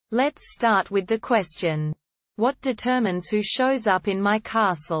Let's start with the question. What determines who shows up in my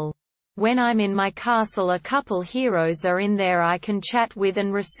castle? When I'm in my castle, a couple heroes are in there I can chat with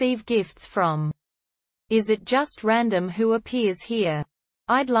and receive gifts from. Is it just random who appears here?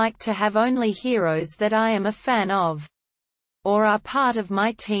 I'd like to have only heroes that I am a fan of, or are part of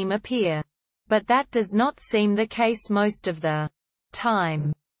my team appear. But that does not seem the case most of the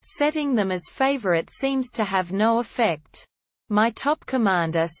time. Setting them as favorite seems to have no effect. My top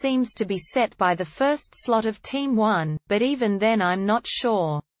commander seems to be set by the first slot of Team 1, but even then I'm not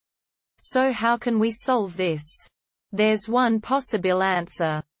sure. So how can we solve this? There's one possible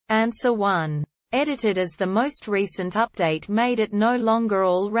answer. Answer 1. Edited as the most recent update made it no longer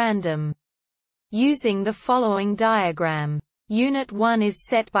all random. Using the following diagram. Unit 1 is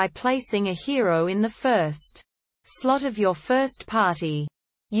set by placing a hero in the first slot of your first party.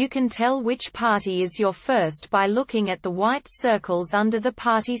 You can tell which party is your first by looking at the white circles under the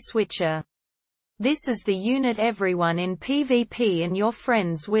party switcher. This is the unit everyone in PvP and your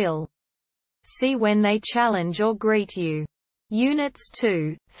friends will see when they challenge or greet you. Units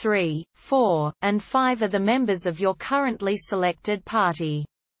 2, 3, 4, and 5 are the members of your currently selected party.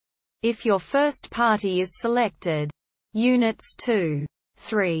 If your first party is selected, Units 2,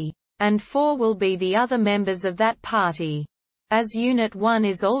 3, and 4 will be the other members of that party, as Unit 1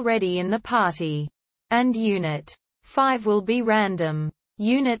 is already in the party. And Unit 5 will be random.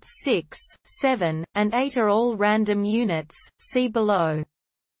 Units 6, 7, and 8 are all random units, see below.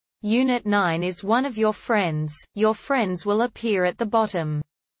 Unit 9 is one of your friends will appear at the bottom.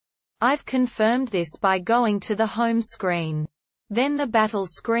 I've confirmed this by going to the home screen. Then the battle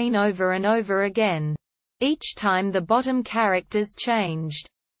screen over and over again. Each time the bottom characters changed.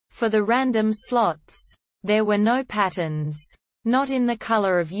 For the random slots, there were no patterns. Not in the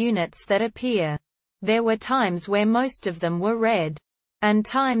color of units that appear. There were times where most of them were red. And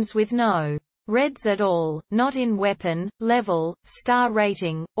times with no reds at all, not in weapon, level, star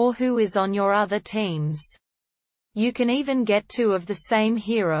rating, or who is on your other teams. You can even get two of the same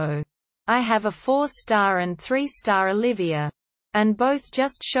hero. I have a 4-star and 3-star Olivia. And both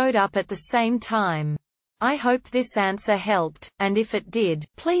just showed up at the same time. I hope this answer helped, and if it did,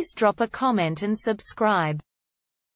 please drop a comment and subscribe.